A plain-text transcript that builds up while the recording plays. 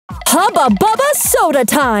Hubba Bubba Soda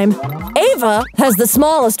Time! Ava has the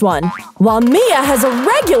smallest one, while Mia has a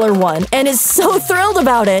regular one and is so thrilled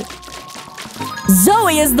about it.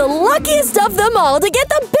 Zoe is the luckiest of them all to get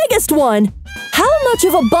the biggest one! How much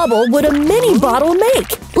of a bubble would a mini bottle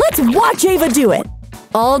make? Let's watch Ava do it!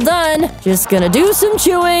 All done. Just gonna do some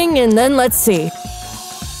chewing and then let's see.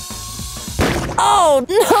 Oh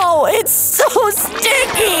no, it's so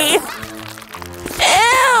sticky!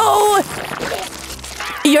 Ew!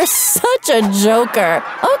 You're such a joker.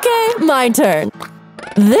 Okay, my turn.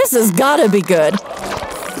 This has gotta be good.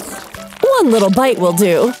 One little bite will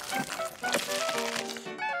do.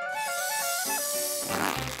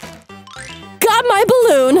 Got my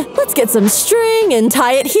balloon! Let's get some string and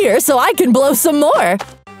tie it here so I can blow some more.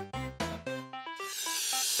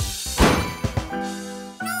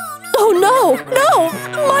 Oh no! No!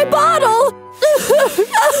 My bottle!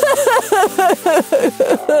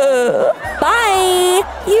 Bye!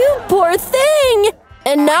 You poor thing!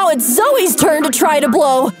 And now it's Zoe's turn to try to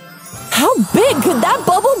blow. How big could that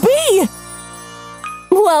bubble be?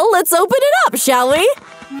 Well, let's open it up, shall we?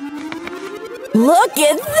 Look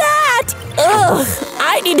at that! Ugh!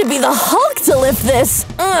 I need to be the Hulk to lift this.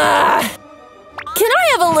 Ugh! Can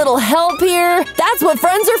I have a little help here? That's what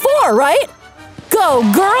friends are for, right? Go,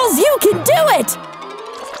 girls! You can do it!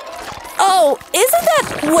 Oh, isn't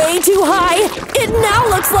that way too high? It now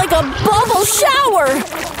looks like a bubble shower!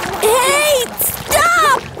 Hey!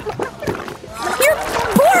 Stop! You're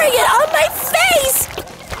pouring it on my face!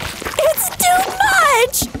 It's too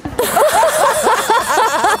much!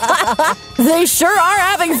 They sure are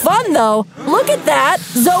having fun, though. Look at that!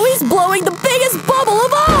 Zoe's blowing the biggest bubble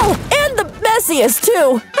of all! And the messiest,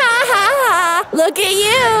 too! Ha ha ha! Look at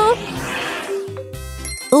you!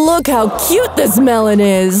 Look how cute this melon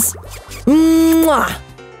is! Mwah!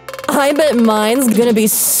 I bet mine's gonna be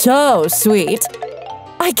so sweet.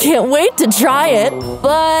 I can't wait to try it,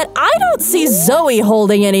 but I don't see Zoe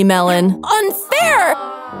holding any melon. Unfair!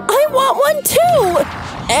 I want one too!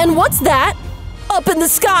 And what's that? Up in the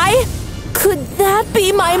sky? Could that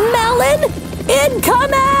be my melon?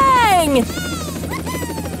 Incoming!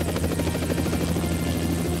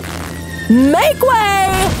 Make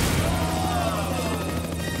way!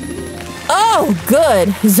 Oh,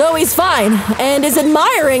 good. Zoe's fine and is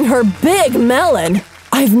admiring her big melon.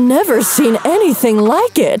 I've never seen anything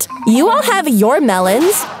like it. You all have your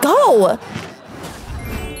melons? Go!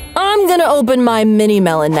 I'm gonna open my mini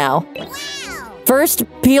melon now. First,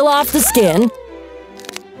 peel off the skin.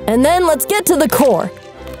 And then let's get to the core.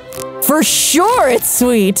 For sure it's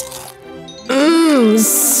sweet. Mmm,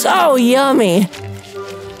 so yummy.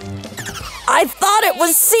 I thought it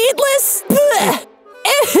was seedless? Blech.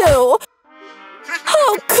 Ew!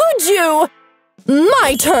 How could you?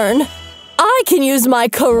 My turn. I can use my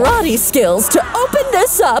karate skills to open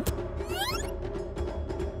this up.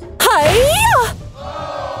 Hi-ya!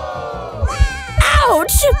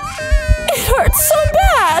 Ouch! It hurts so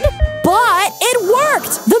bad! But it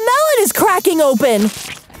worked! The melon is cracking open!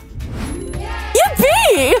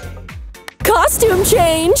 Yippee! Costume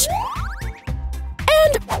change!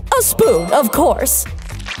 And a spoon, of course.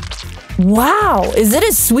 Wow, is it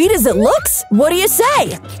as sweet as it looks? What do you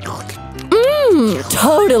say? Mmm,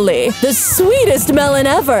 totally. The sweetest melon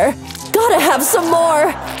ever. Gotta have some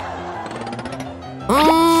more.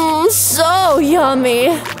 Mmm, so yummy.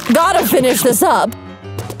 Gotta finish this up.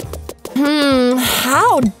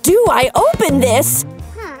 How do I open this?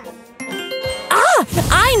 Ah,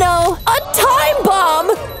 I know! A time bomb!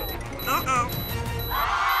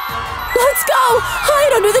 Let's go!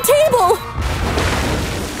 Hide under the table!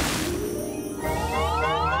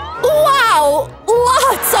 Wow!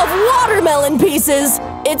 Lots of watermelon pieces!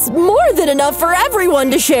 It's more than enough for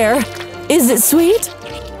everyone to share. Is it sweet?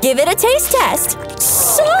 Give it a taste test.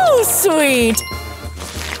 So sweet!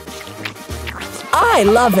 I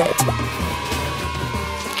love it.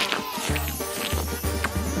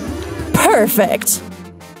 Perfect.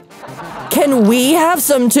 Can we have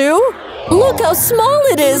some too? Look how small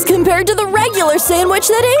it is compared to the regular sandwich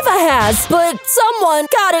that Ava has. But someone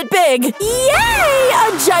got it big. Yay!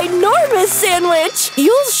 A ginormous sandwich!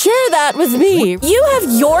 You'll share that with me. You have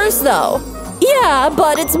yours though. Yeah,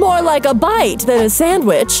 but it's more like a bite than a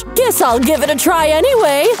sandwich. Guess I'll give it a try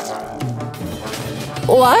anyway.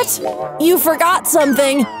 What? You forgot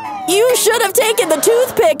something. You should have taken the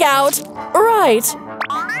toothpick out. Right.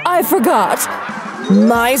 I forgot.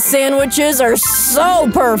 My sandwiches are so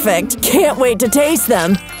perfect. Can't wait to taste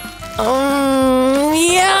them.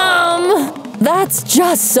 Yum! That's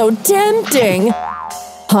just so tempting.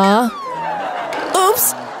 Huh?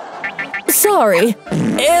 Oops. Sorry.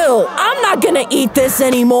 Ew, I'm not gonna eat this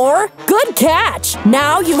anymore. Good catch.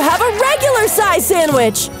 Now you have a regular size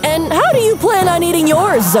sandwich. And how do you plan on eating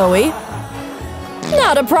yours, Zoe?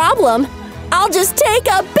 Not a problem. I'll just take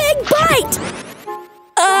a big bite.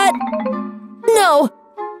 No.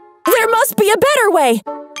 There must be a better way.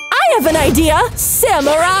 I have an idea.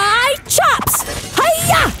 Samurai chops.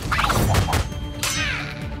 Hiya!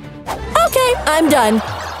 Okay, I'm done.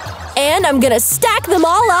 And I'm gonna stack them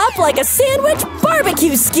all up like a sandwich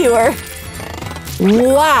barbecue skewer.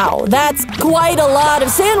 Wow, that's quite a lot of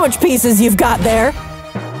sandwich pieces you've got there.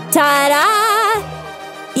 Ta-da!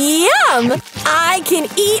 Yum! I can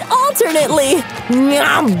eat alternately.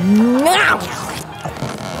 Nom, nom.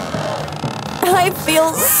 I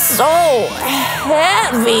feel so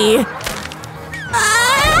heavy.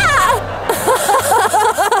 Ah!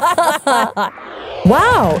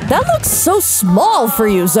 Wow, that looks so small for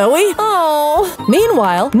you, Zoe. Oh.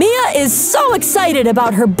 Meanwhile, Mia is so excited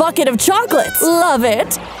about her bucket of chocolates. Love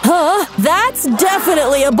it. Huh? That's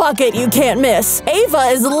definitely a bucket you can't miss. Ava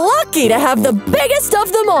is lucky to have the biggest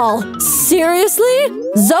of them all. Seriously?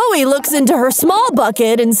 Zoe looks into her small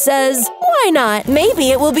bucket and says, why not?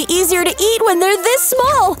 Maybe it will be easier to eat when they're this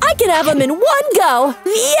small. I can have them in one go.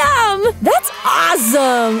 Yum! That's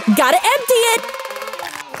awesome. Gotta empty it.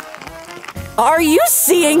 Are you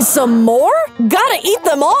seeing some more? Gotta eat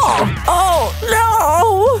them all! Oh,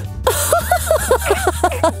 no!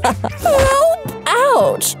 Help!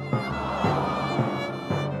 Ouch!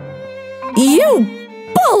 You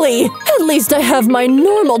bully! At least I have my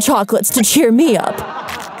normal chocolates to cheer me up.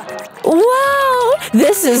 Wow!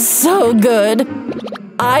 This is so good!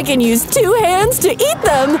 I can use 2 hands to eat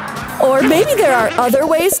them! Or maybe there are other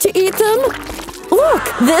ways to eat them? Look,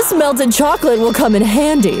 this melted chocolate will come in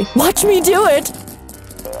handy. Watch me do it.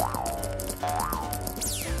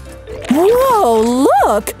 Whoa,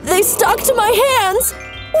 look! They stuck to my hands!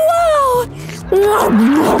 Wow!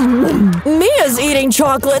 Mia's eating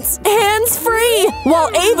chocolates hands-free, while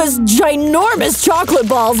Ava's ginormous chocolate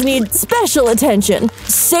balls need special attention.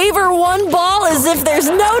 Savor one ball as if there's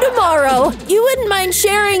no tomorrow. You wouldn't mind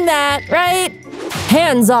sharing that, right?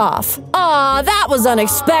 Hands off. Aw, that was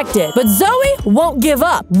unexpected. But Zoe won't give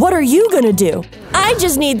up. What are you gonna do? I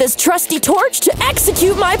just need this trusty torch to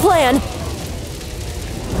execute my plan.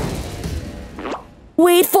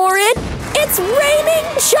 Wait for it. It's raining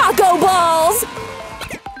Choco Balls!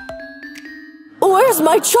 Where's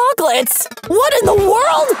my chocolates? What in the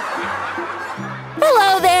world?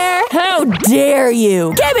 Hello there. How dare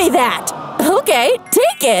you? Give me that. Okay,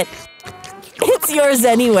 take it. It's yours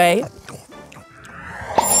anyway.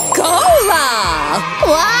 Cola!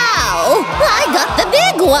 Wow! I got the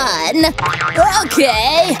big one!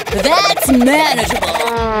 Okay, that's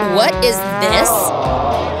manageable. What is this?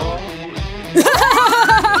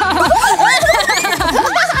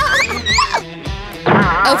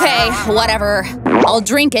 Okay, whatever. I'll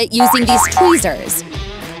drink it using these tweezers.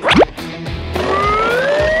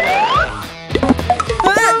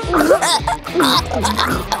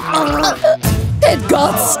 It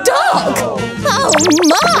got stuck! Oh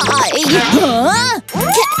my! Huh?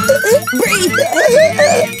 Can't breathe!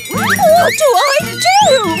 What do I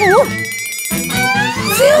do?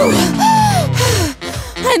 Phew!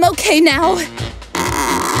 I'm okay now.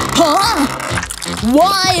 Huh?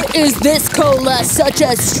 Why is this cola such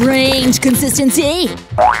a strange consistency?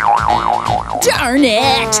 Darn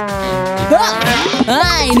it!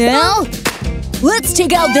 I know! Let's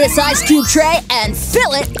take out this ice cube tray and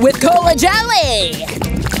fill it with cola jelly!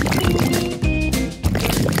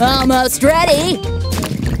 Almost ready!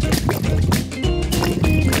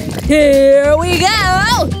 Here we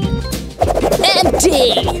go!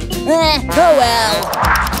 Empty! Oh well.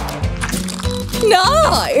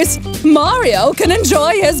 Nice! Mario can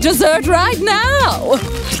enjoy his dessert right now!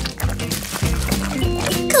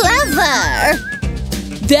 Clever!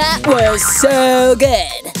 That was so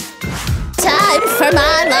good! Time for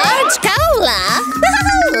my large cola!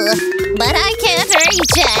 But I can't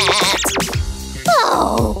reach it!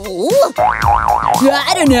 Oh!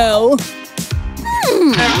 I don't know.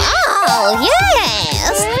 Oh,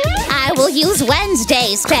 yes! I will use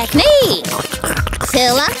Wednesday's technique!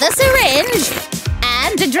 Fill up the syringe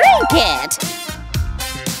and drink it!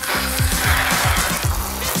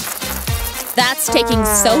 That's taking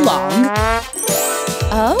so long.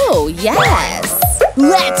 Oh, yes!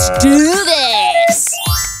 Let's do this!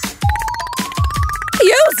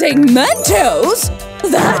 Using Mentos?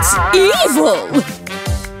 That's evil!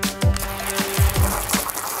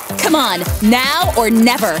 Come on, now or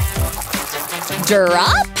never.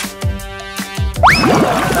 Drop?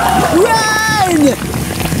 Run!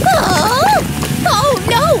 Oh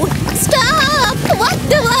no! Stop! What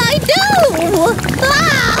do I do?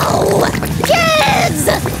 Ow! Kids!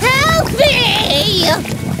 Help me!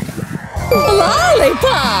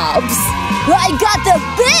 Lollipops! I got the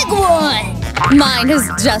big one! Mine is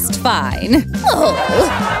just fine. Oh,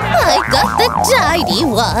 I got the tiny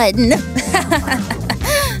one.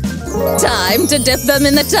 Time to dip them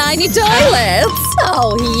in the tiny toilets.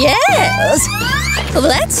 Oh, yes!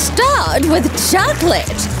 Let's start with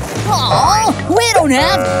chocolate. Oh, we don't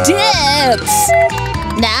have dips!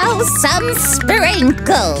 Now some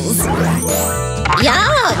sprinkles.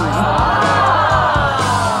 Yum!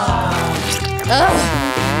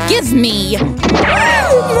 Give me.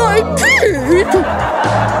 My teeth!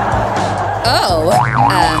 Oh,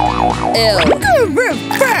 ew. Give it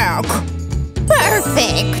back!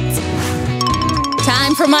 Perfect!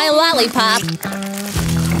 Time for my lollipop.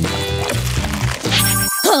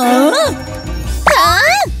 Huh?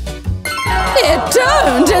 Huh? It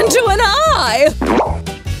turned into an eye.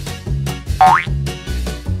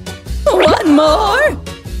 One more.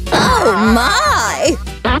 Oh my!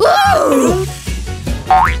 Ooh.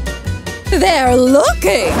 They're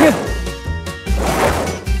looking.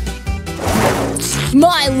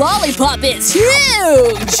 My lollipop is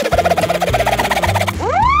huge!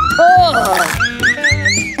 Oh.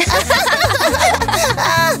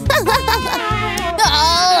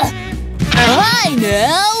 I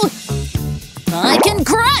know! I can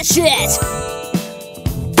crush it!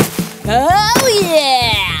 Oh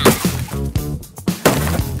yeah!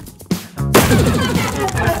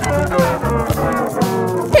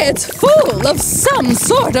 It's full of some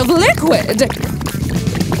sort of liquid.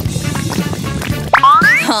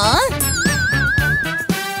 Huh?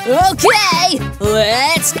 Okay,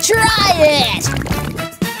 let's try it!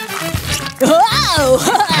 Oh!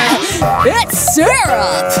 It's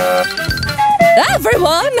syrup!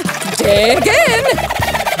 Everyone, dig in!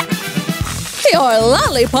 Your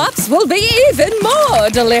lollipops will be even more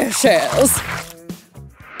delicious.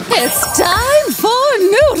 It's time for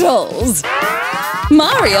noodles!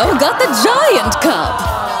 Mario got the giant cup.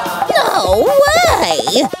 No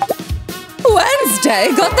way!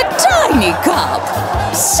 Wednesday got the tiny cup.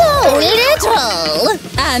 So little!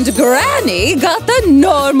 And Granny got the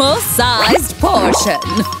normal-sized portion.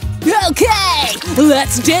 Okay,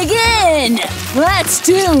 let's dig in! That's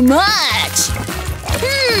too much!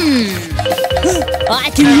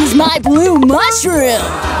 I can use my blue mushroom!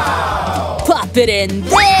 Pop it in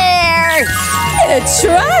there! It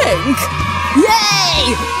shrank!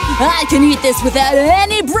 Yay! I can eat this without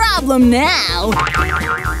any problem now!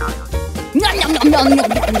 Nom, nom, nom, nom, nom,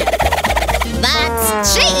 nom.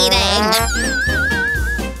 That's cheating!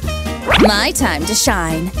 My time to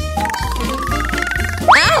shine.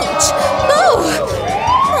 Ouch! Oh,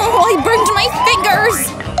 I burned my fingers!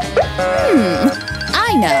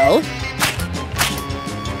 I know.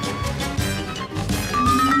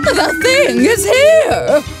 The thing is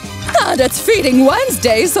here! And it's feeding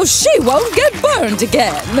Wednesday so she won't get burned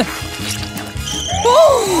again.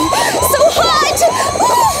 Oh, so hot!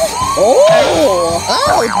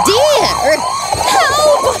 Oh dear!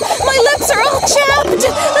 Help! My lips are all chapped!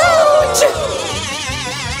 Ouch!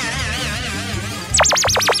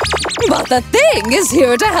 But the thing is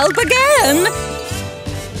here to help again!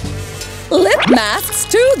 Lip masks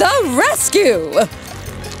to the rescue!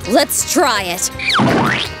 Let's try it.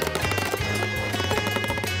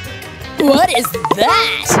 What is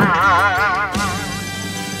that?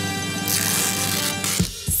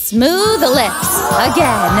 Smooth lips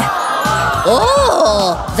again.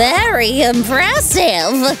 Oh, very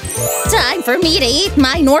impressive! Time for me to eat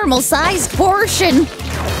my normal-sized portion.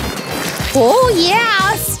 Oh,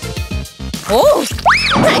 yes! Oh,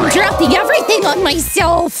 I'm dropping everything on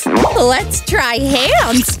myself. Let's try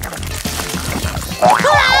hands.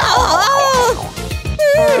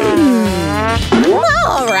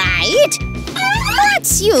 All right.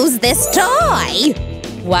 Let's use this toy.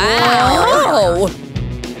 Wow!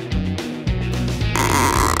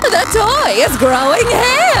 The toy is growing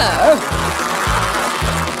hair!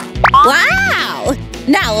 Wow!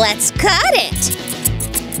 Now let's cut it.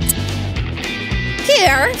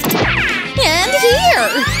 Here and here.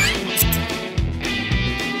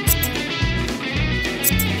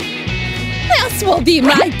 This will be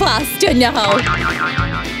my pasta now.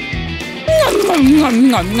 Nom, nom, nom,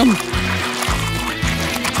 nom, nom.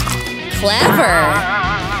 Clever.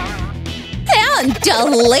 And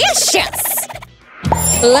delicious.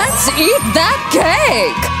 Let's eat that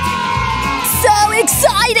cake. So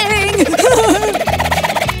exciting!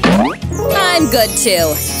 I'm good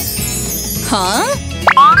too. Huh?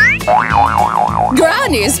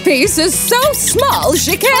 Granny's piece is so small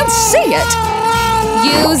she can't see it.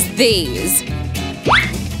 Use these.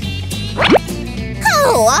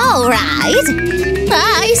 Oh, all right.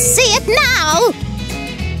 I see it now.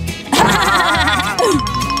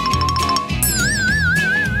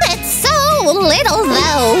 It's so little,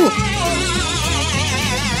 though.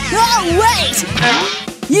 Oh, wait!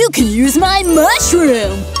 You can use my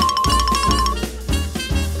mushroom!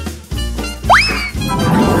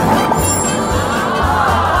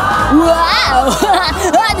 Wow!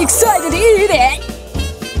 I'm excited to eat it!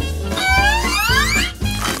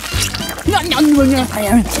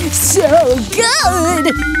 So good!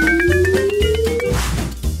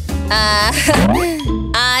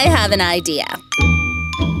 I have an idea.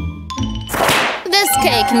 This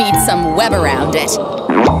cake needs some web around it.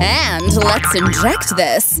 And let's inject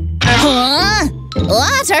this. Huh?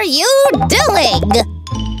 What are you doing?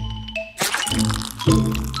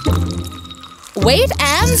 Wait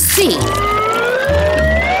and see.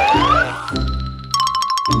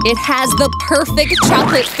 It has the perfect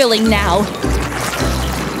chocolate filling now.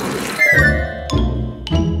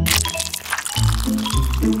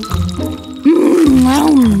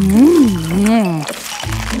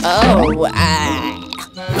 Oh,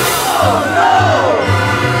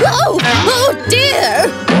 Oh dear!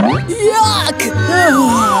 Yuck!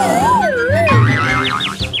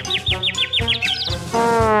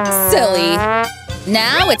 Silly.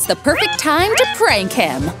 Now it's the perfect time to prank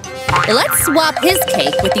him. Let's swap his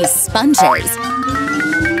cake with these sponges.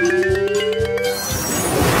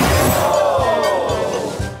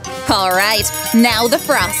 All right, now the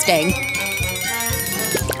frosting.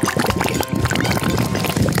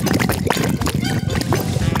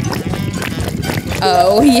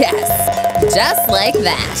 Oh, yes. Just like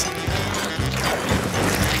that.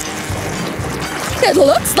 It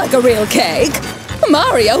looks like a real cake.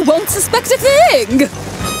 Mario won't suspect a thing.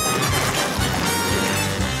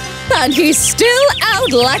 And he's still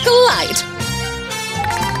out like a light.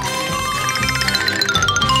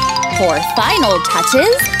 For final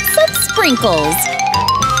touches, some sprinkles.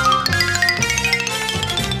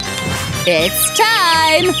 It's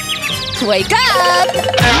time! Wake up!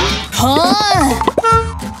 Huh?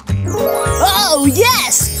 Oh,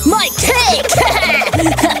 yes! My cake!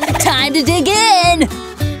 Time to dig in!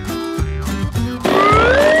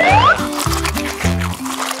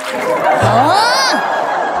 Huh?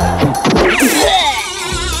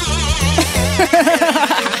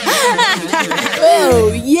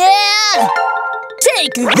 Oh, yeah!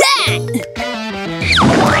 Take that!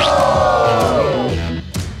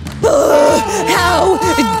 How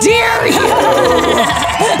dare you!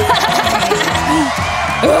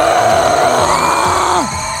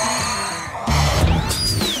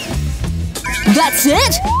 That's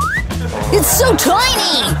it? It's so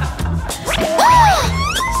tiny!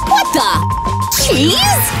 What the?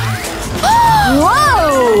 Cheese?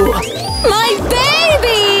 Whoa! My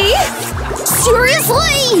baby!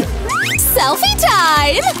 Seriously? Selfie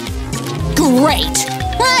time! Great!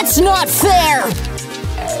 That's not fair!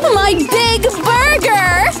 My big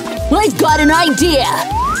burger! I've got an idea!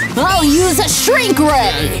 I'll use a shrink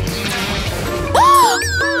ray!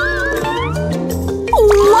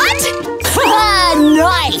 What? Haha,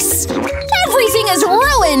 nice! Everything is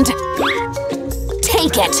ruined!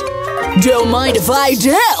 Take it! Don't mind if I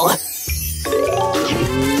do!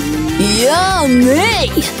 Yummy!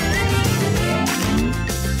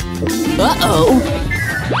 Uh-oh!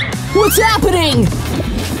 What's happening?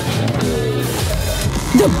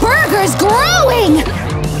 The burger's growing!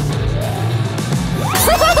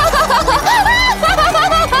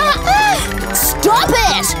 Stop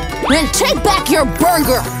it! And take back your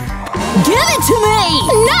burger! Give it to me!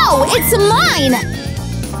 No, it's mine!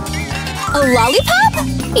 A lollipop?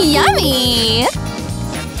 Yummy!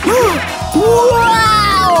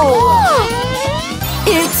 Wow!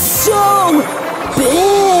 It's so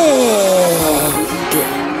big!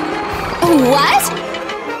 What?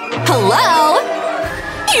 Hello?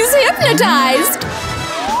 He's hypnotized!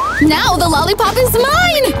 Now the lollipop is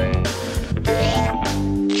mine!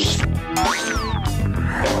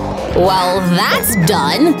 Well, that's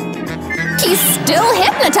done. He's still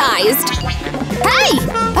hypnotized. Hey!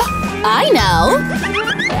 I know.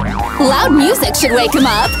 Loud music should wake him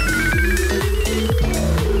up.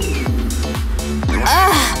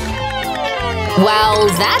 Well,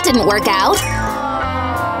 that didn't work out.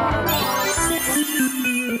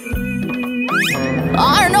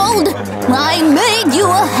 Arnold! I made you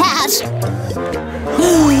a hat!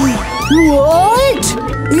 What?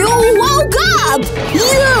 You woke up!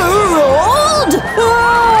 You're old!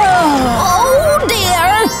 Oh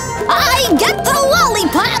dear! I get the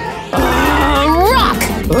lollipop! Rock!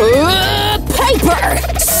 Paper!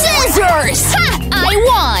 Scissors! Ha! I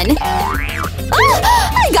won!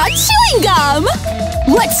 I got chewing gum!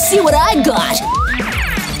 Let's see what I got!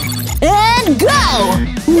 And go!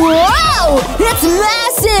 Whoa! It's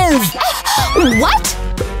massive! What?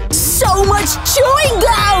 So much chewing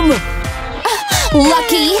gum!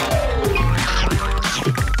 Lucky.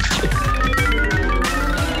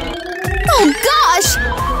 Oh gosh!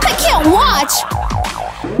 I can't watch!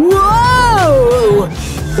 Whoa!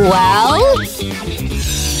 Well…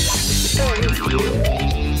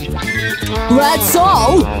 That's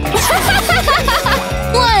all?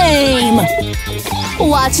 Lame!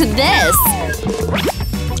 Watch this!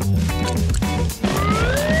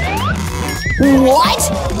 What?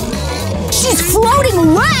 She's floating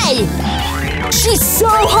away! She's so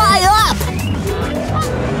high up!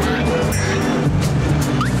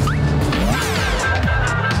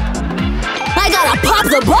 I gotta pop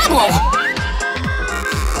the bubble!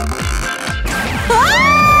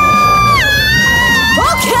 Ah!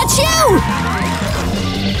 I'll catch you!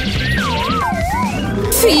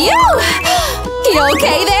 Phew! You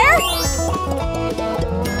okay there?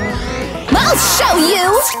 I'll show you!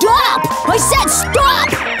 Stop! I said stop!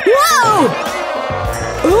 Whoa!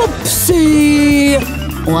 Oopsie!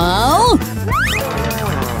 Well…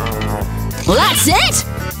 That's it?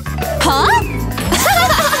 Huh?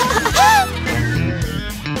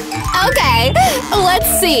 Okay, let's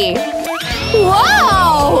see.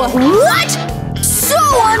 Whoa! What? So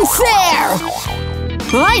unfair!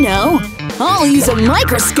 I know. I'll use a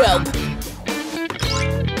microscope.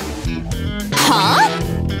 Huh?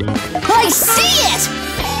 I see it!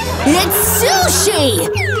 It's sushi!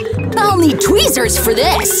 I'll need tweezers for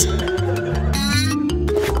this.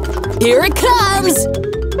 Here it comes!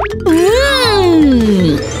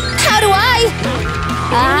 Mmm! How do I…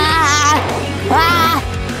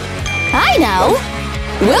 I know!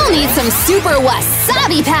 We'll need some super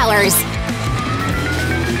wasabi powers!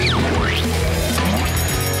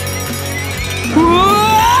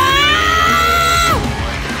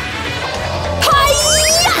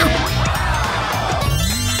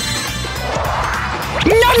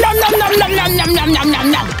 Nom nom nom nom nom nom nom nom nom nom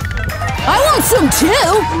nom! I want some too!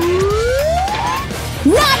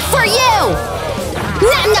 Not for you!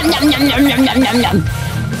 Nom nom nom nom nom nom nom nom nom!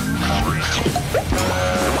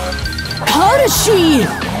 How does she…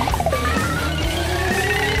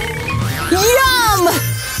 Yum!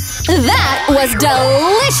 That was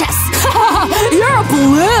delicious! You're a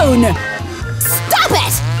balloon! Stop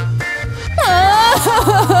it!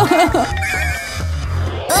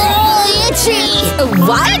 Oh, itchy!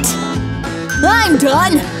 What? I'm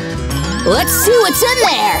done! Let's see what's in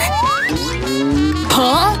there!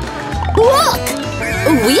 Huh? Look!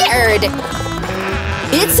 Weird!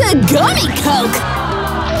 It's a gummy Coke!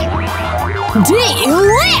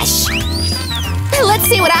 Delish! Let's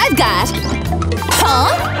see what I've got! Huh?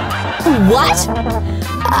 What?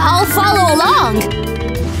 I'll follow along!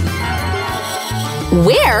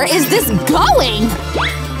 Where is this going?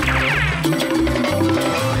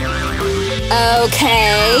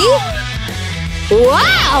 Okay…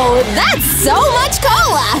 Wow! That's so much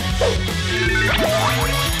cola!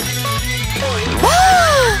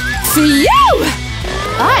 Phew!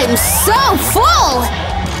 I'm so full!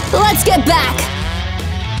 Let's get back!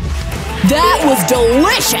 That was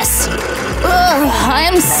delicious! Ugh,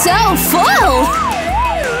 I'm so full!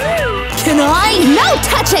 Can I? No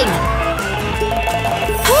touching!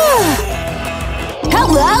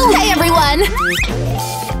 Hello? Hey everyone!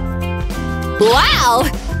 Wow!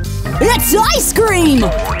 It's ice cream!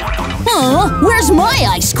 Huh? Where's my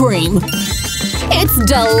ice cream? It's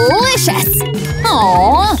delicious!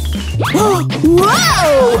 Aww!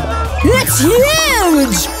 Whoa! It's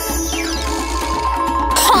huge!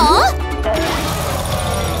 Huh?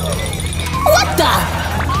 What the?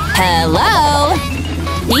 Hello?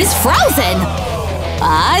 He's frozen!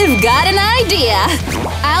 I've got an idea!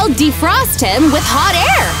 I'll defrost him with hot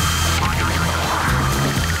air!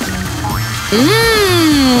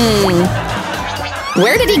 Mmm!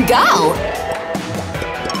 Where did he go?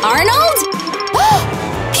 Arnold?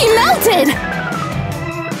 He melted!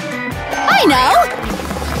 I know!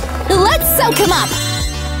 Let's soak him up!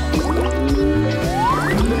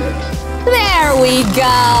 There we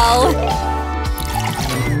go!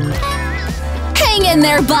 Hang in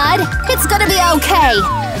there, bud! It's gonna be okay!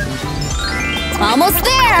 Almost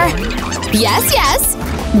there! Yes, yes!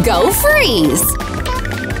 Go freeze!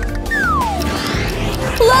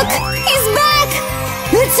 Look! He's back!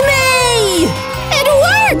 It's me! It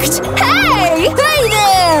worked! Hey! Hey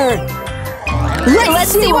there!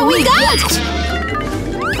 Let's see what we got!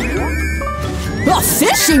 A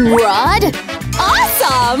fishing rod?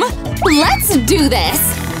 Awesome! Let's do this!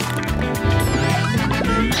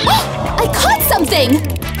 I caught something!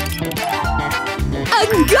 A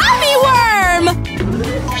gummy worm!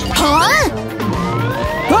 Huh?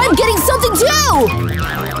 I'm getting something too!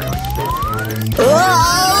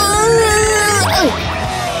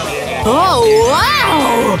 Oh,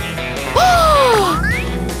 wow!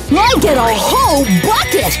 I get a whole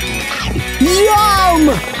bucket! Yum!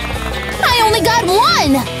 I only got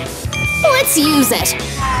one! Let's use it.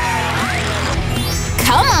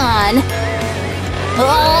 Come on!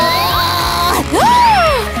 I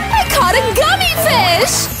caught a gummy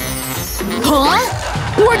fish! Huh?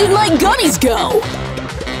 Where did my gummies go?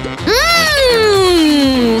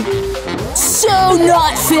 Mmm! So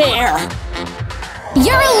not fair!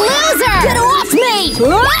 You're a loser! Get off me!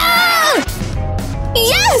 Ah!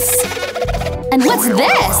 Yes! And what's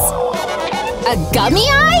this? A gummy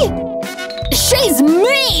eye? She's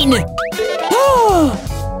mean! Ah!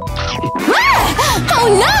 Oh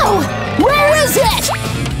no! Where is it?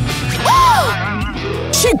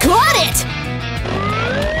 She got it!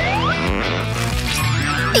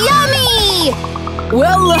 Yummy!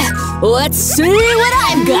 Well, let's see what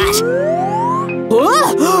I've got!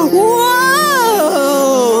 Whoa!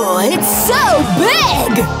 It's so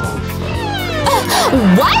big!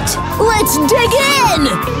 What? Let's dig in!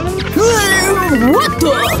 What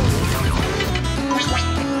the?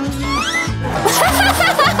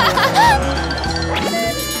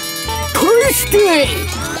 Tasty!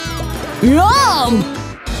 Yum!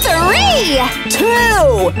 3! 2!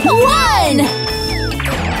 1!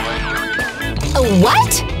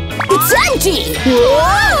 What? It's empty!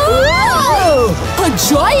 Whoa! A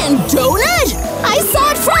giant donut? I saw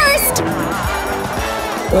it first!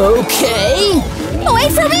 Okay.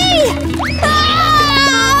 Wait for me!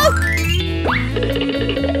 Ah!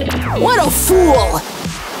 What a fool!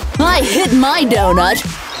 I hid my donut.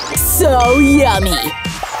 So yummy.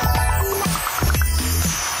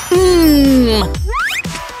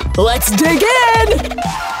 Let's dig in!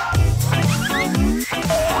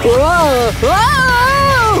 Whoa!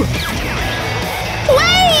 Whoa!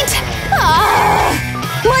 Wait! Ah!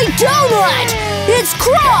 My donut! It's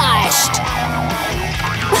crushed!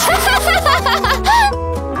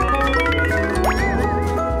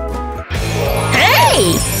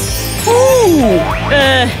 Hey! Ooh!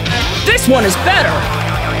 This one is better!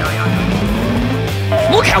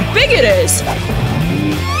 Look how big it is!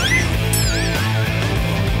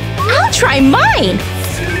 I'll try mine!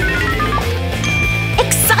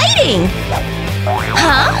 Exciting!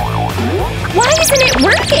 Huh? Why isn't it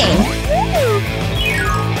working?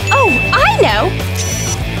 Oh, I know!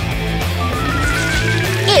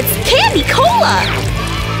 It's candy cola!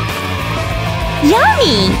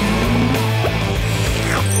 Yummy!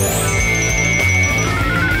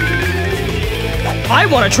 I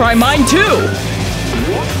want to try mine too!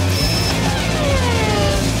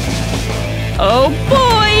 Oh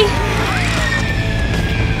boy!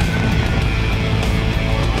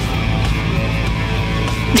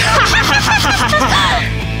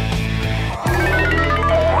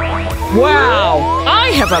 Wow!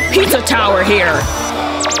 I have a pizza tower here!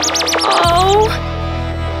 Oh!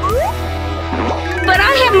 But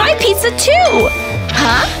I have my pizza too!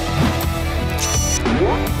 Huh?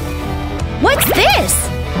 What's this?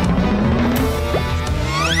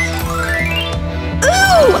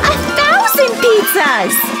 Ooh! 1,000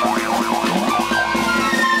 pizzas!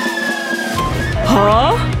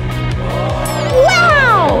 Huh?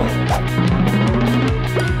 Wow!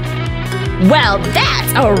 Well,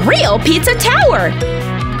 that's a real pizza tower!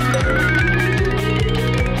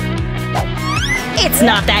 It's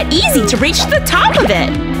not that easy to reach the top of it!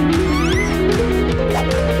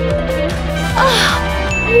 Oh,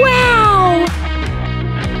 wow!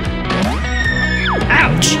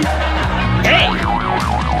 Ouch! Hey!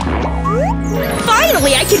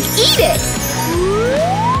 Finally, I can eat it!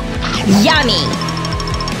 Yummy!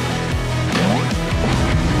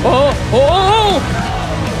 Oh! Oh!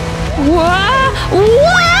 Wah!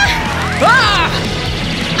 Wah! Ah!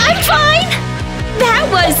 I'm fine! That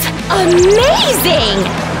was amazing!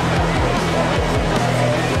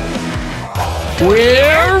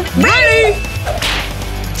 We're ready!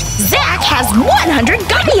 Zach has 100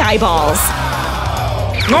 gummy eyeballs!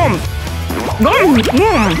 Nom! Nom!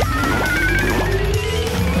 Nom!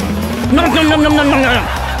 Nom nom nom nom nom nom nom!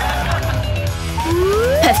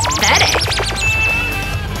 Pathetic!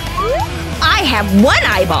 I have 1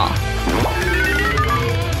 eyeball!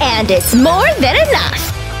 And it's more than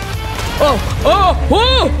enough! Oh! Oh!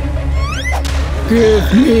 Oh!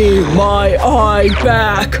 Give me my eye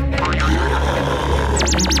back!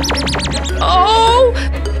 Oh!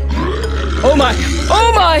 Oh my!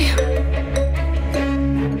 Oh my!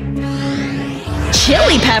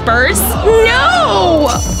 Chili peppers? No!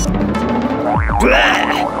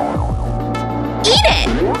 Eat it!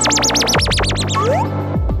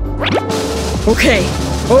 Okay,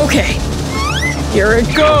 okay. Here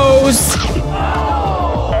it goes.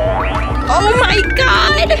 Oh my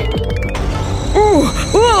god! Ooh,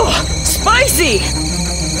 ooh, spicy.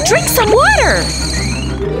 Drink some water!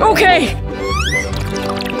 Okay.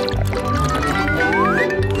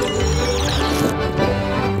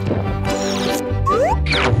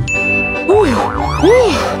 Ooh,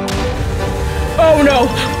 ooh. Oh no.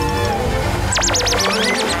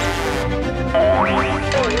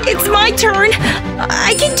 It's my turn!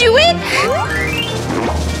 I can do it!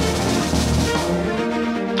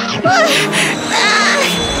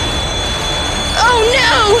 Oh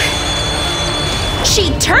no!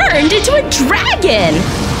 She turned into a dragon!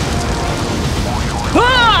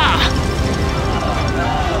 Ah!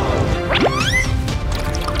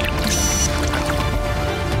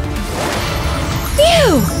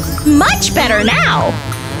 Phew! Much better now!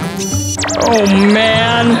 Oh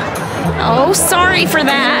man. Oh, sorry for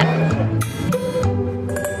that.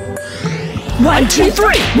 1, 2,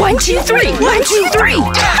 3. 1, 2, 3! 1, 2, 3!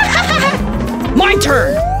 My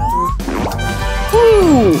turn.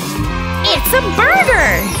 Ooh! It's a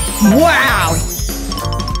burger! Wow.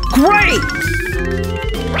 Great.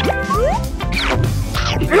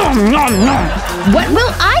 Nom, nom, nom. What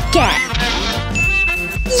will I get?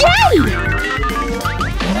 Yay!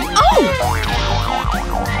 Oh!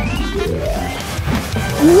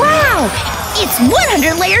 Wow! It's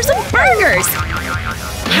 100 layers of burgers!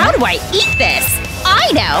 How do I eat this?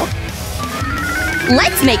 I know!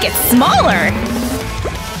 Let's make it smaller!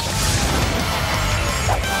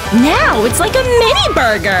 Now it's like a mini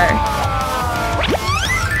burger!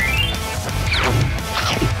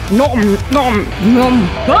 Nom, nom, nom.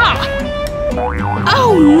 Ah!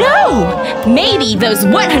 Oh no! Maybe those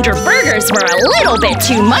 100 burgers were a little bit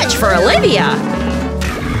too much for Olivia!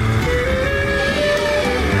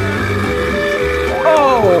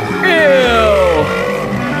 Oh, ew.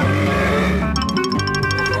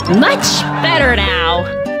 Much better now!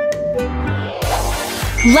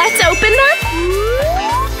 Let's open them!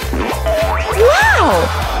 Wow!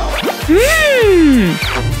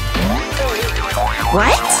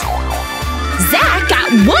 What? Zach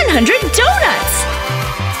got 100 donuts!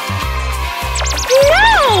 No!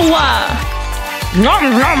 Nom,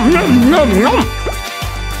 nom, nom, nom, nom.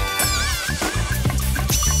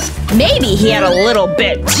 Maybe he had a little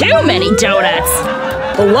bit too many donuts!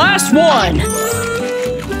 The last one.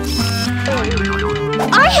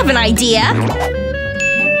 I have an idea!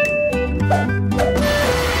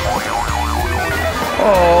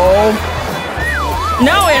 Oh.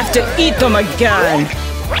 Now I have to eat them again.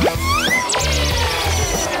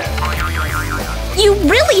 You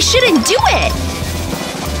really shouldn't do it!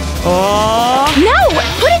 Oh. No!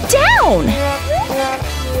 Put it down!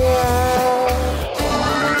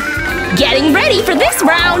 Getting ready for this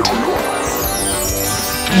round!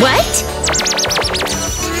 What?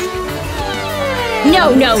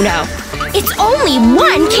 No, no, no! It's only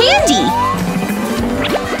one candy!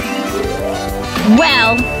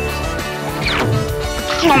 Well…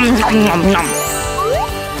 Nom, nom, nom, nom.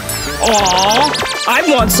 Aw, I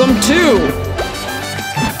want some too.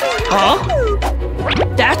 Huh?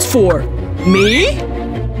 That's for me?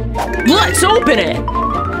 Let's open it.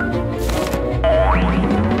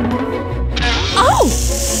 Oh!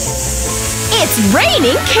 It's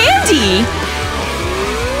raining candy!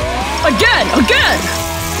 Again, again.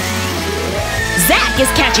 Zach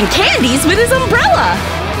is catching candies with his umbrella!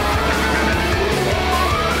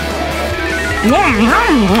 Nom,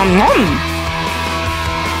 nom, nom, nom.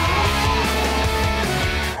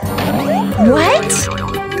 What?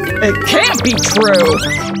 It can't be true.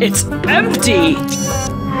 It's empty.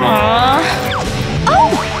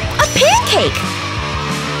 Oh! A pancake!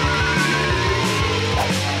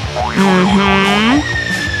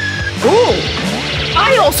 Ooh,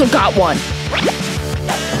 I also got one.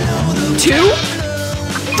 2,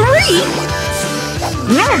 3.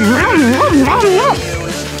 Nom, nom, nom, nom, nom.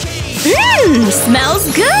 Smells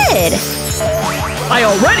good! I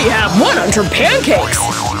already have 100 pancakes.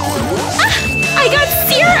 I got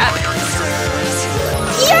syrup!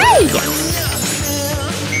 Yay!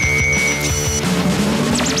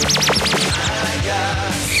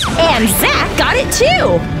 And Zach got it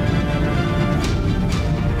too!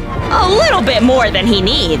 A little bit more than he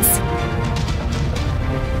needs.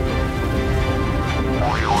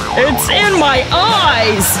 It's in my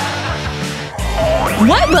eyes.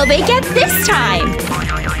 What will they get this time?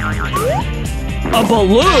 A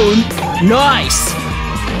balloon? Nice.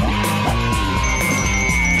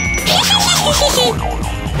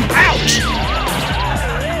 Ouch.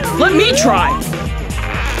 Let me try.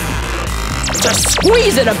 have to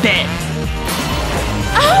squeeze it a bit.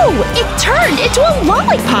 Oh, it turned into a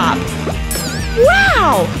lollipop!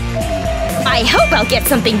 Wow! I hope I'll get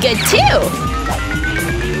something good too!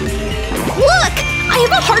 Look! I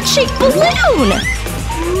have a heart-shaped balloon!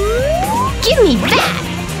 Give me that!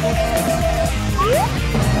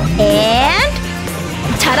 And…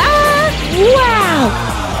 ta-da! Wow!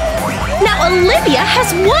 Now Olivia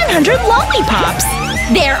has 100 lollipops!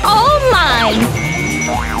 They're all mine!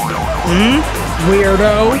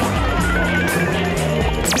 Weirdo.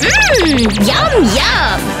 Yum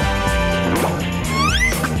yum!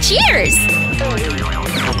 Cheers!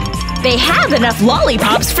 They have enough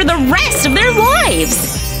lollipops for the rest of their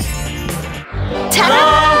lives!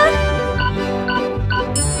 Ta-da!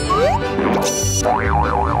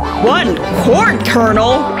 1 corn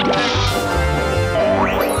kernel?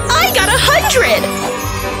 I got 100!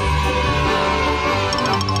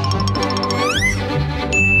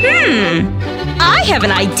 I have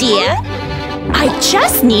an idea! I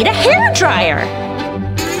just need a hairdryer!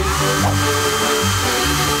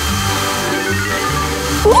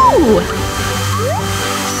 Ooh!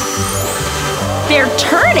 They're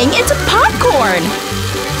turning into popcorn!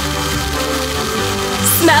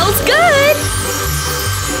 Smells good!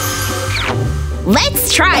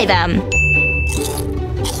 Let's try them!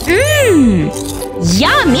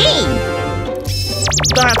 Yummy!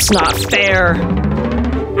 That's not fair.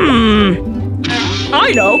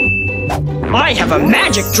 I know! I have a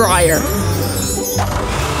magic dryer!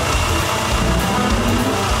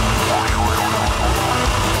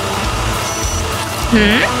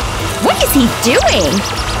 What is he doing?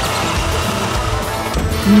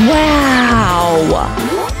 Wow!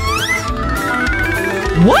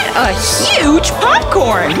 What a huge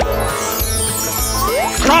popcorn!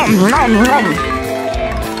 Nom nom nom!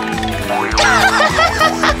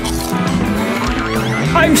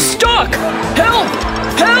 I'm stuck! Help!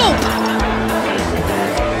 Help!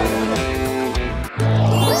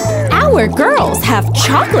 Our girls have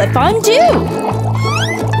chocolate fondue!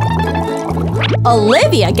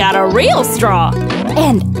 Olivia got a real straw!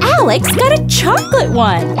 And Alex got a chocolate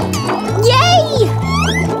one! Yay!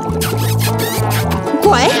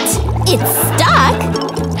 What? It's stuck?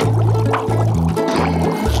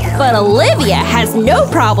 But Olivia has no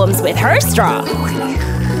problems with her straw.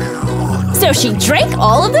 So she drank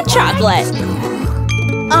all of the chocolate.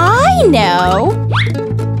 I know!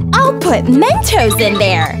 I'll put Mentos in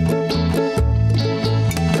there.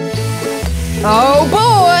 Oh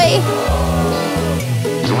boy!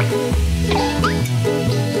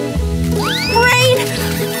 Brain!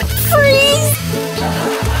 Freeze!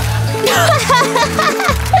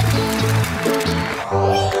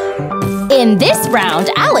 In this round,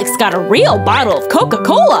 Alex got a real bottle of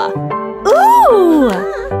Coca-Cola. Ooh!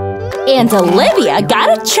 And Olivia got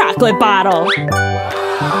a chocolate bottle.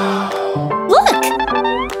 Look!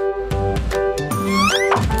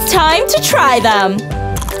 It's time to try them.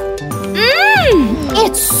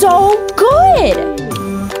 It's so good!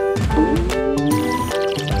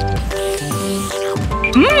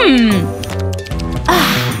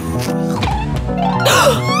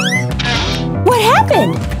 What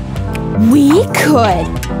happened? We could.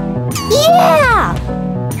 Yeah!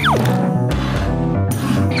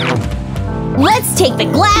 Let's take the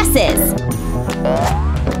glasses.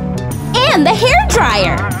 And the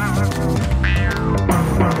hairdryer.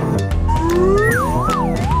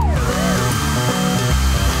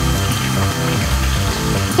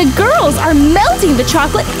 The girls are melting the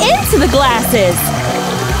chocolate into the glasses.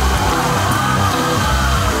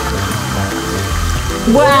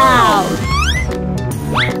 Wow!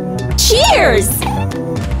 Cheers!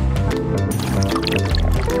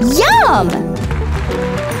 Yum!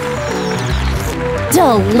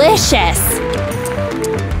 Delicious!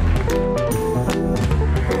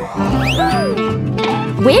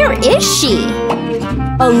 Where is she?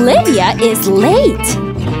 Olivia is late.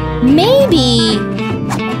 Maybe…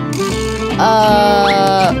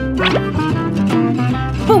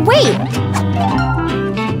 But wait!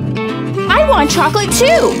 I want chocolate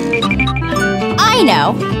too! I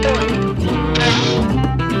know!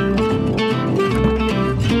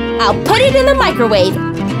 I'll put it in the microwave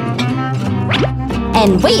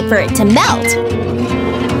and wait for it to melt.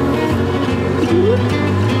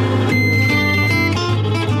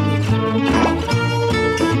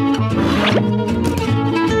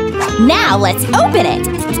 Now let's open it!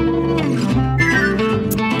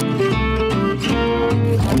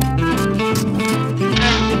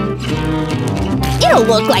 It'll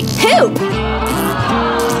look like poop!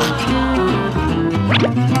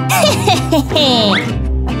 Hey!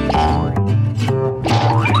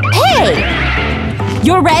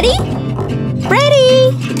 You're ready?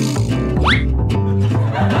 Ready!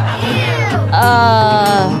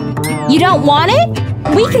 You don't want it?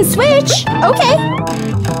 We can switch. Okay.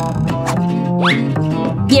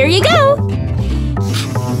 Here you go.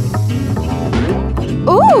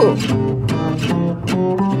 Ooh.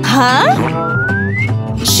 Huh?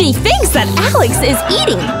 She thinks that Alex is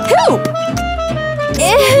eating poop.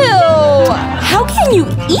 Ew! How can you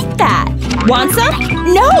eat that? Want some?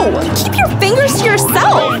 No! Keep your fingers to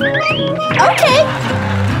yourself! Okay!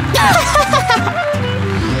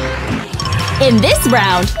 In this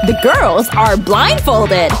round, the girls are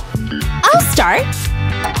blindfolded. I'll start.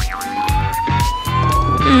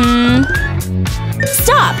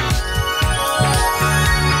 Stop!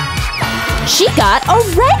 She got a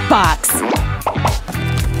red box!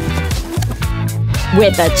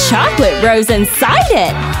 With a chocolate rose inside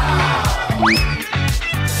it!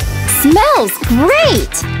 Smells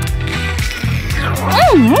great!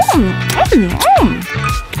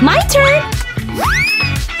 My turn!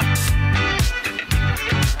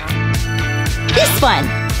 This one!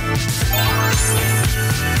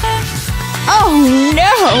 Oh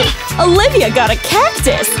no! Olivia got a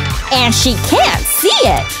cactus! And she can't see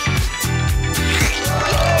it!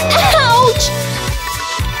 Ouch!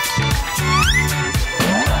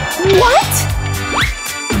 What?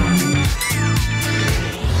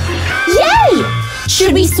 Yay!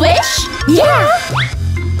 Should we switch? Yeah!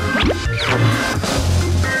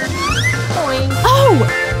 Oh!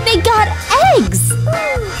 They got eggs!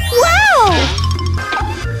 Wow!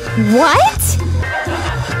 What?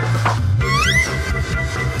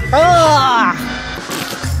 Ugh!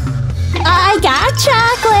 I got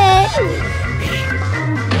chocolate!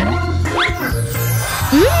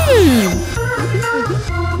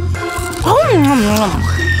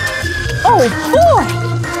 Oh boy!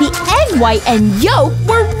 The egg white and yolk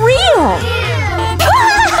were real!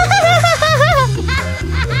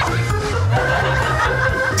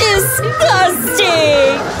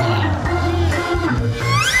 Disgusting!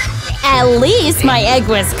 At least my egg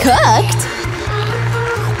was cooked!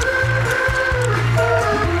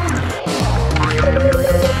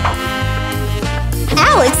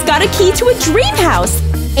 Alex got a key to a dream house!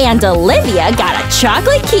 And Olivia got a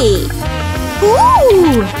chocolate key!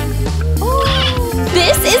 Ooh!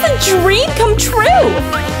 This is a dream come true!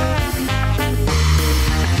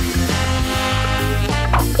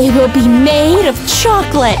 It will be made of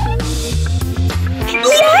chocolate!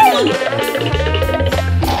 Yay!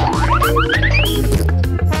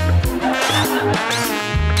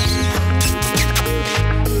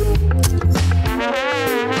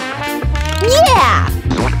 Yeah!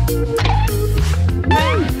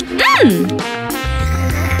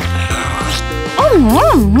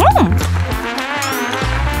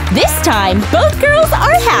 This time, both girls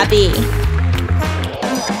are happy!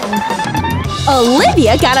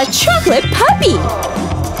 Olivia got a chocolate puppy!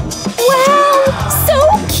 Wow! So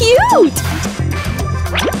cute!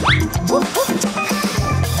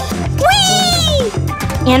 Whee!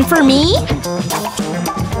 And for me?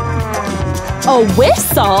 A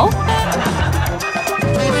whistle?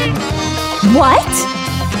 What?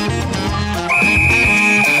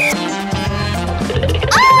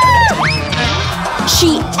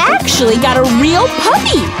 She actually got a real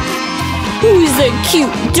puppy! Who's a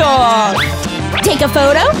cute dog? Take a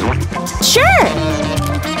photo? Sure!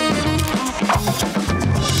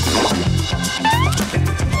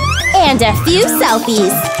 And a few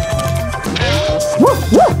selfies. Woo,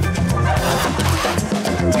 woo.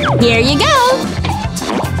 Here you go!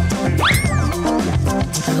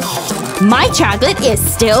 My chocolate is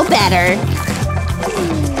still better.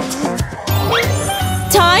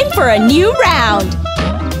 Time for a new round!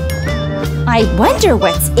 I wonder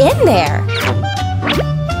what's in there.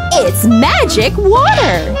 It's magic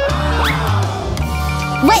water!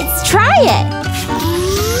 Let's try it!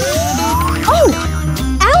 Oh!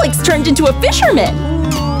 Alex turned into a fisherman!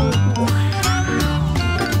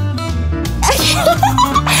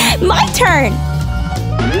 My turn!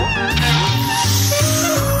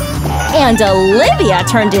 And Olivia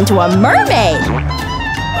turned into a mermaid!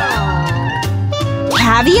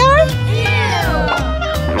 Caviar?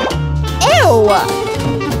 Ew!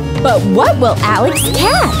 But what will Alex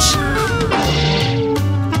catch?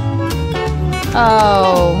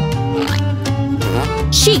 Oh.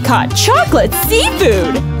 She caught chocolate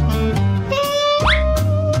seafood!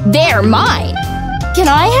 They're mine! Can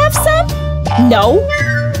I have some? No?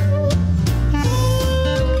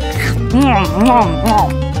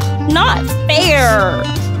 Not fair!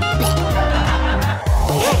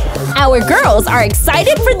 Our girls are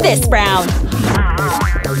excited for this round!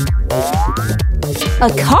 a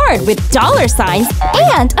card with dollar signs,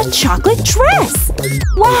 and a chocolate dress!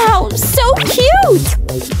 Wow, so cute!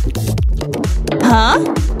 Huh?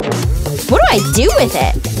 What do I do with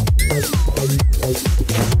it?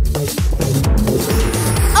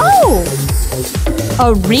 Oh!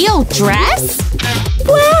 A real dress?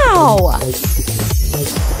 Wow!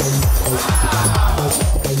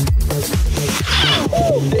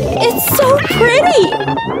 It's so pretty!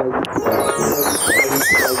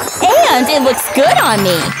 And it looks good on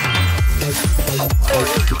me!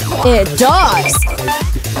 It does!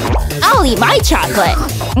 I'll eat my chocolate!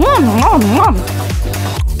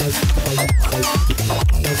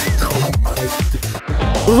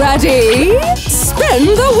 Ready? Spin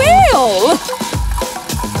the wheel!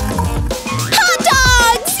 Hot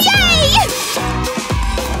dogs! Yay!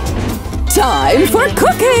 Time for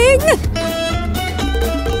cooking!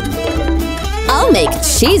 I'll make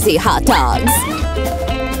cheesy hot dogs.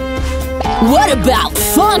 What about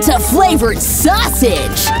Fanta-flavored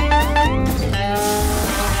sausage?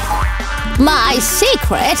 My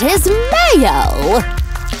secret is mayo.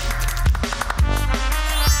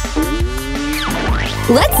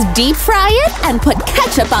 Let's deep fry it and put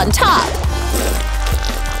ketchup on top.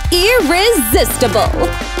 Irresistible!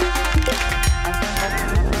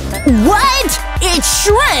 What? It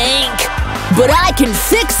shrank! But I can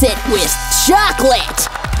fix it with chocolate!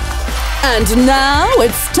 And now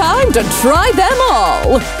it's time to try them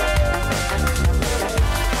all!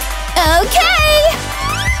 Okay!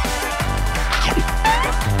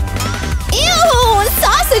 Ew!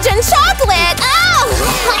 Sausage and chocolate! Oh!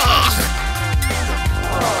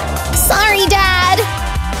 Sorry, Dad!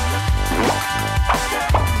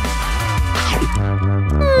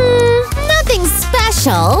 Nothing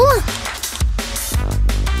special.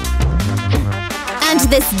 And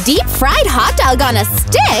this deep-fried hot dog on a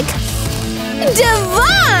stick?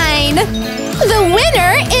 Divine! The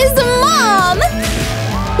winner is Mom!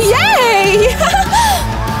 Yay!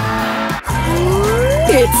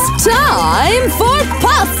 It's time for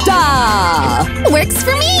pasta! Works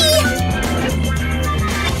for me!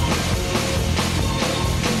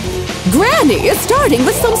 Granny is starting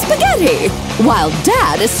with some spaghetti, while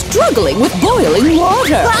Dad is struggling with boiling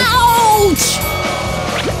water. Ouch!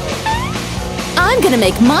 I'm gonna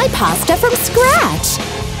make my pasta from scratch.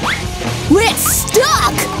 It's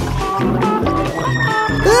stuck!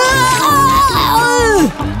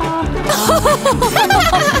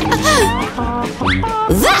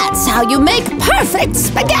 That's how you make perfect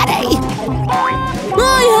spaghetti!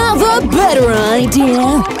 I have a better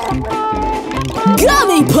idea!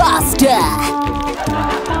 Gummy pasta!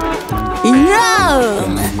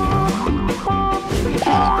 Yum!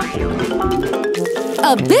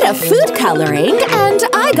 A bit of food coloring, and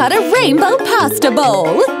I got a rainbow pasta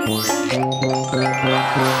bowl!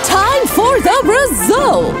 Time for the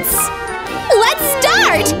results! Let's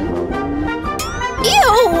start!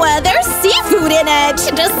 Ew! There's seafood in it!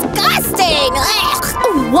 Disgusting! Ugh.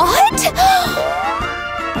 What?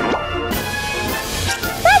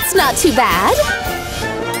 That's not too bad.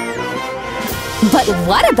 But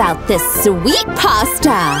what about this sweet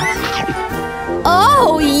pasta?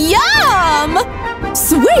 Oh, yum!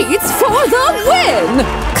 Sweets for the win!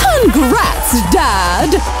 Congrats,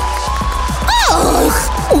 Dad! Ugh!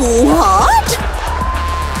 What?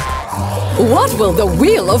 What will the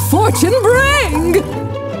Wheel of Fortune bring?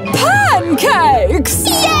 Pancakes!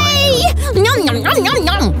 Yay! Yum, yum, yum, yum,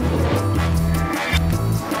 yum!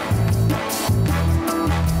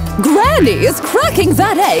 Granny is cracking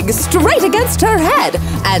that egg straight against her head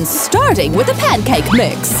and starting with a pancake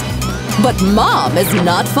mix. But Mom is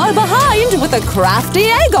not far behind with a crafty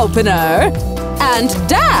egg opener. And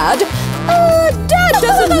Dad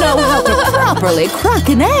doesn't know how to properly crack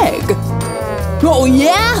an egg. Oh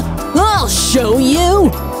yeah? I'll show you!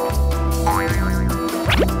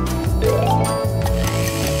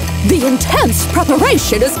 The intense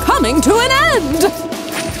preparation is coming to an end!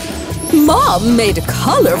 Mom made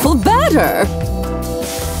colorful batter.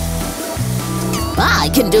 I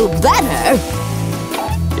can do better!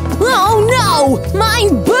 Oh no!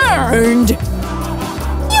 Mine burned!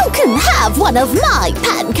 You can have one of my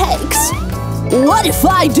pancakes! What if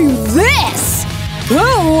I do this?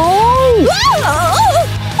 Oh!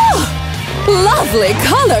 Lovely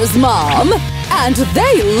colors, Mom! And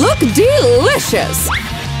they look delicious!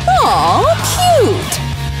 Aw, cute!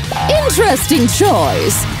 Interesting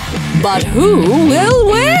choice. But who will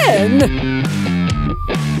win?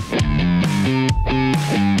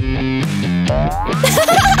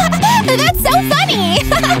 That's so funny!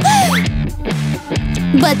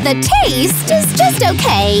 But the taste is just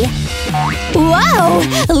okay. Whoa!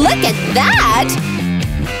 Look at that!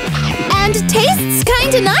 And tastes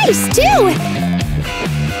kinda nice, too!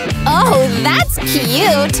 Oh, that's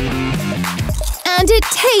cute! And it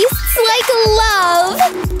tastes like love!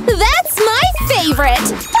 That's my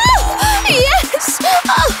favorite! Oh, yes!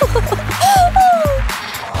 Oh.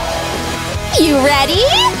 You ready?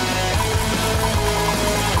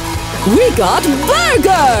 We got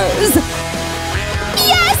burgers!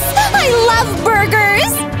 Yes! I love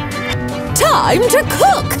burgers! Time to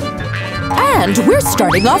cook! And we're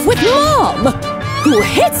starting off with Mom, who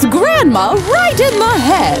hits Grandma right in the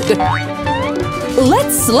head.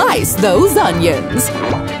 Let's slice those onions.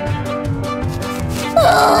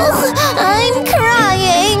 Oh, I'm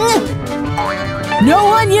crying!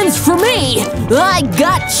 No onions for me! I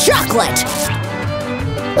got chocolate!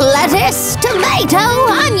 Lettuce, tomato,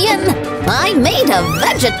 onion! I made a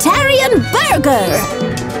vegetarian burger!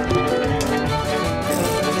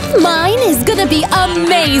 Mine is gonna be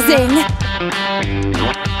amazing!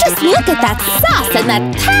 Just look at that sauce and that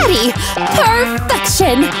patty!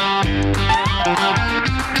 Perfection!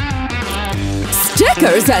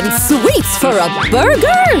 Stickers and sweets for a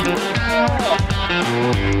burger?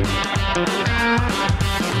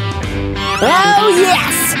 Oh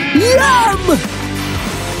yes! Yum!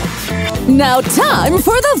 Now time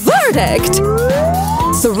for the verdict!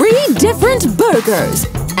 3 different burgers,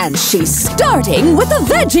 and she's starting with the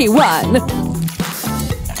veggie one.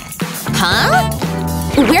 Huh?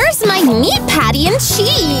 Where's my meat patty and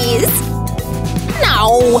cheese?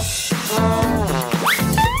 No!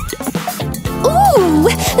 Ooh!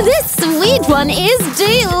 This sweet one is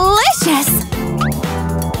delicious!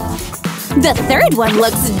 The third one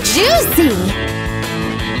looks juicy!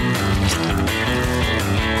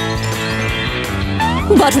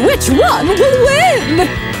 But which one will win?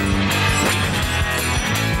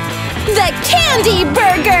 The candy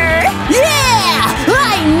burger! Yeah!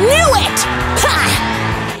 I knew it! Ha!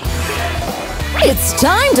 It's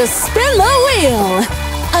time to spin the wheel!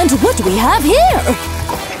 And what do we have here?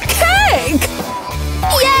 Cake!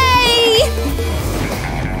 Yay!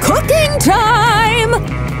 Cooking time!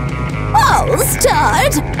 I'll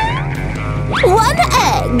start! 1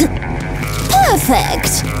 egg!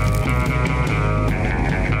 Perfect!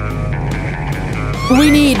 We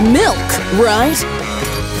need milk, right?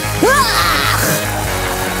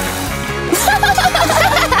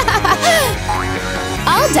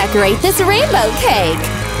 I'll decorate this rainbow cake!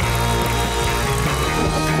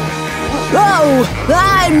 Oh,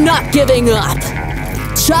 I'm not giving up!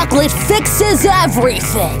 Chocolate fixes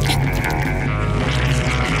everything!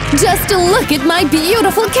 Just look at my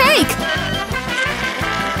beautiful cake!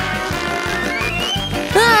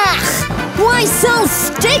 Ah! Why so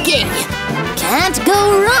sticky? Can't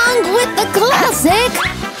go wrong with the classic!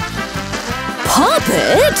 Pop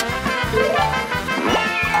it?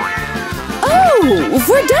 Oh,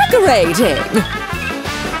 for decorating!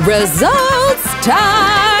 Results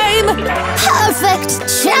time! Perfect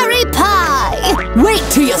cherry pie! Wait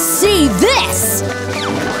till you see this!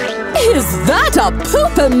 Is that a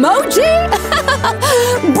poop emoji?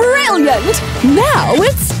 Brilliant! Now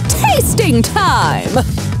it's tasting time!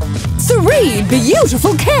 3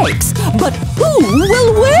 beautiful cakes, but who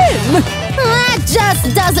will win? That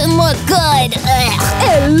just doesn't look good! Ugh.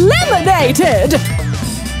 Eliminated!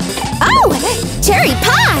 Oh! Cherry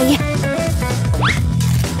pie!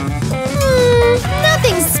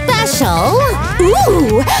 Nothing special.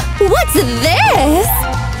 Ooh! What's this?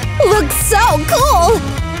 Looks so cool!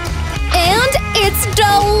 And it's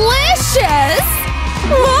delicious!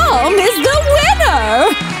 Mom is the winner!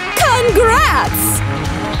 Congrats!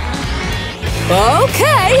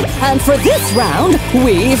 Okay, and for this round,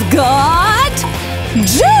 we've got…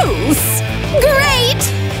 juice! Great!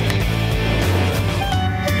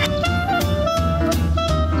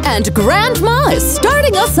 And Grandma is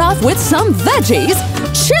starting us off with some veggies,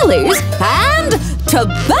 chilies, and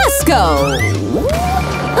Tabasco!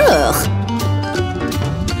 Ugh.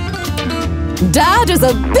 Dad is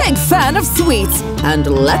a big fan of sweets, and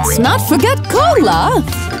let's not forget cola!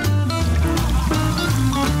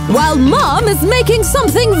 While Mom is making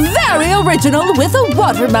something very original with a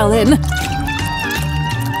watermelon.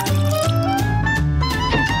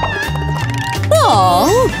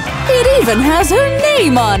 Oh, it even has her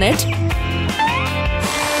name on it.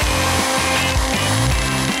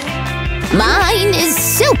 Mine is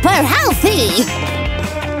super healthy!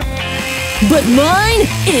 But mine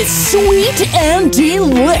is sweet and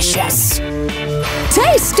delicious.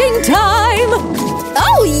 Tasting time!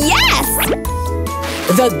 Oh, yes!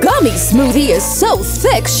 The gummy smoothie is so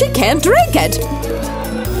thick she can't drink it.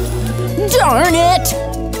 Darn it!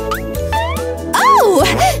 Oh!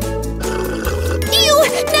 Ew!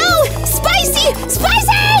 No! Spicy!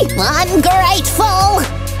 Spicy! Ungrateful!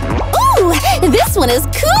 Ooh, this one is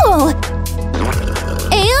cool!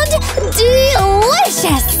 And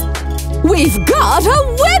delicious! We've got a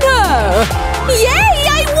winner! Yay,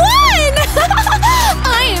 I won!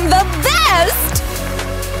 I'm the best!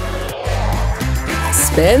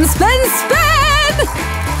 Spin, spin, spin!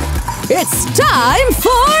 It's time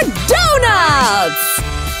for donuts!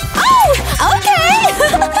 Oh, okay!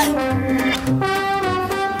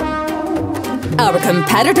 Our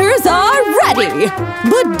competitors are ready,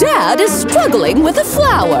 but Dad is struggling with the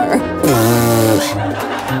flour.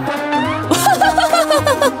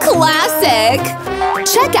 Classic!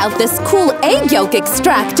 Check out this cool egg yolk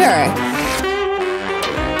extractor.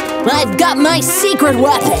 I've got my secret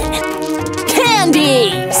weapon!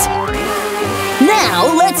 Candies! Now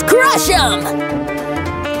let's crush them!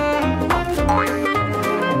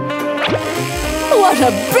 What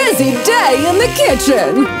a busy day in the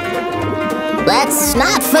kitchen! Let's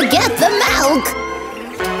not forget the milk!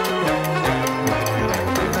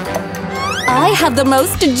 I have the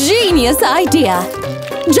most genius idea.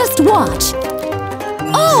 Just watch.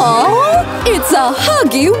 Oh, it's a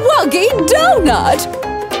Huggy Wuggy donut!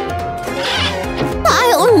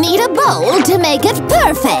 I'll need a bowl to make it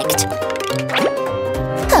perfect.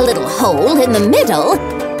 A little hole in the middle.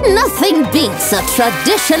 Nothing beats a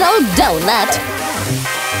traditional donut.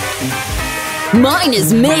 Mine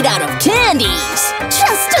is made out of candies.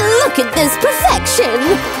 Just look at this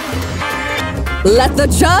perfection. Let the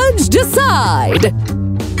judge decide.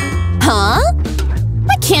 Huh?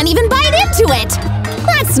 I can't even bite into it.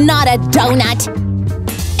 That's not a donut.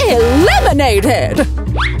 Eliminated!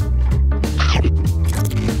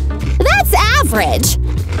 That's average.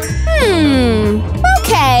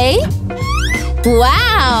 Okay.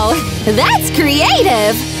 Wow, that's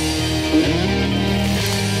creative.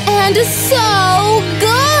 And so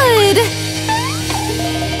good!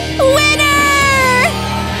 Winner!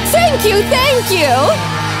 Thank you, thank you!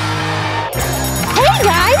 Hey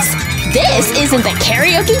guys! This isn't the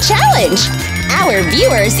karaoke challenge! Our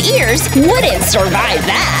viewers' ears wouldn't survive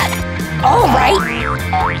that! Alright!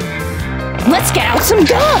 Let's get out some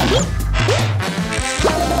gum!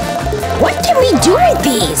 What can we do with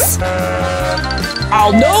these?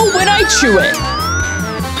 I'll know when I chew it.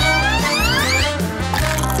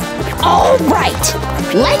 Alright!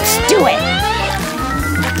 Let's do it!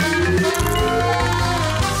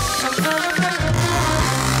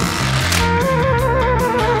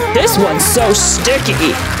 This one's so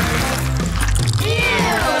sticky.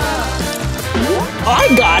 I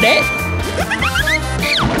got it!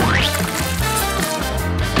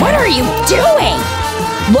 What are you doing?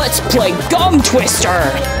 Let's play Gum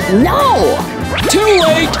Twister! No! Too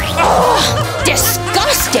late! Ugh!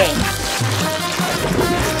 Disgusting!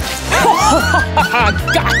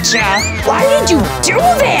 Gotcha! Why did you do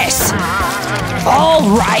this? All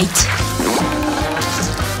right!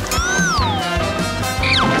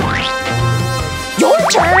 Your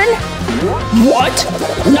turn! What?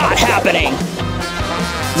 Not happening!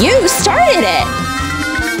 You started it!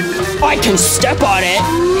 I can step on it!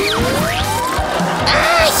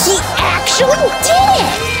 Ah, he actually did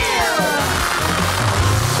it!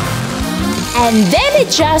 And then it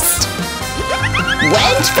just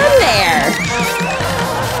went from there.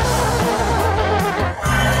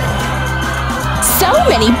 So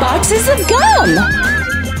many boxes of gum!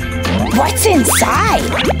 What's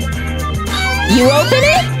inside? You open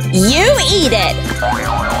it, you eat it!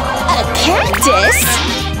 A cactus?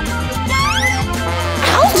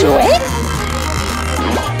 I'll do it!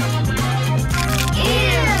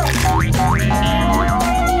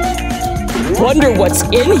 Wonder what's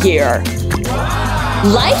in here?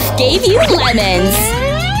 Life gave you lemons!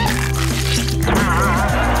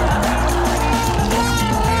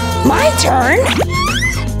 My turn!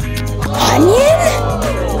 Onion?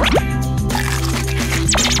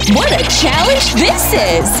 What a challenge this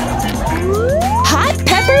is! Hot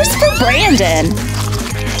peppers for Brandon!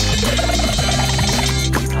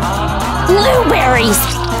 Blueberries!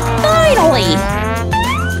 Finally!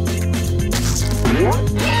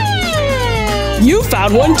 You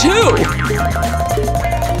found one too!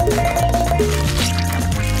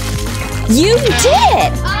 You did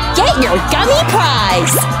it! Get your gummy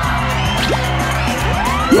prize!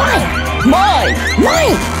 Mine! Mine!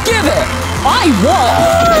 Mine! Give it! I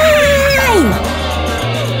won! Mine!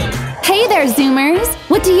 Hey there, Zoomers!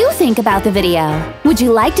 What do you think about the video? Would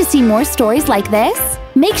you like to see more stories like this?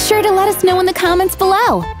 Make sure to let us know in the comments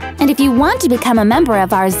below. And if you want to become a member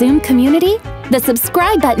of our Zoom community, the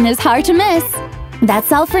subscribe button is hard to miss.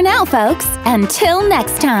 That's all for now, folks. Until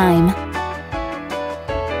next time.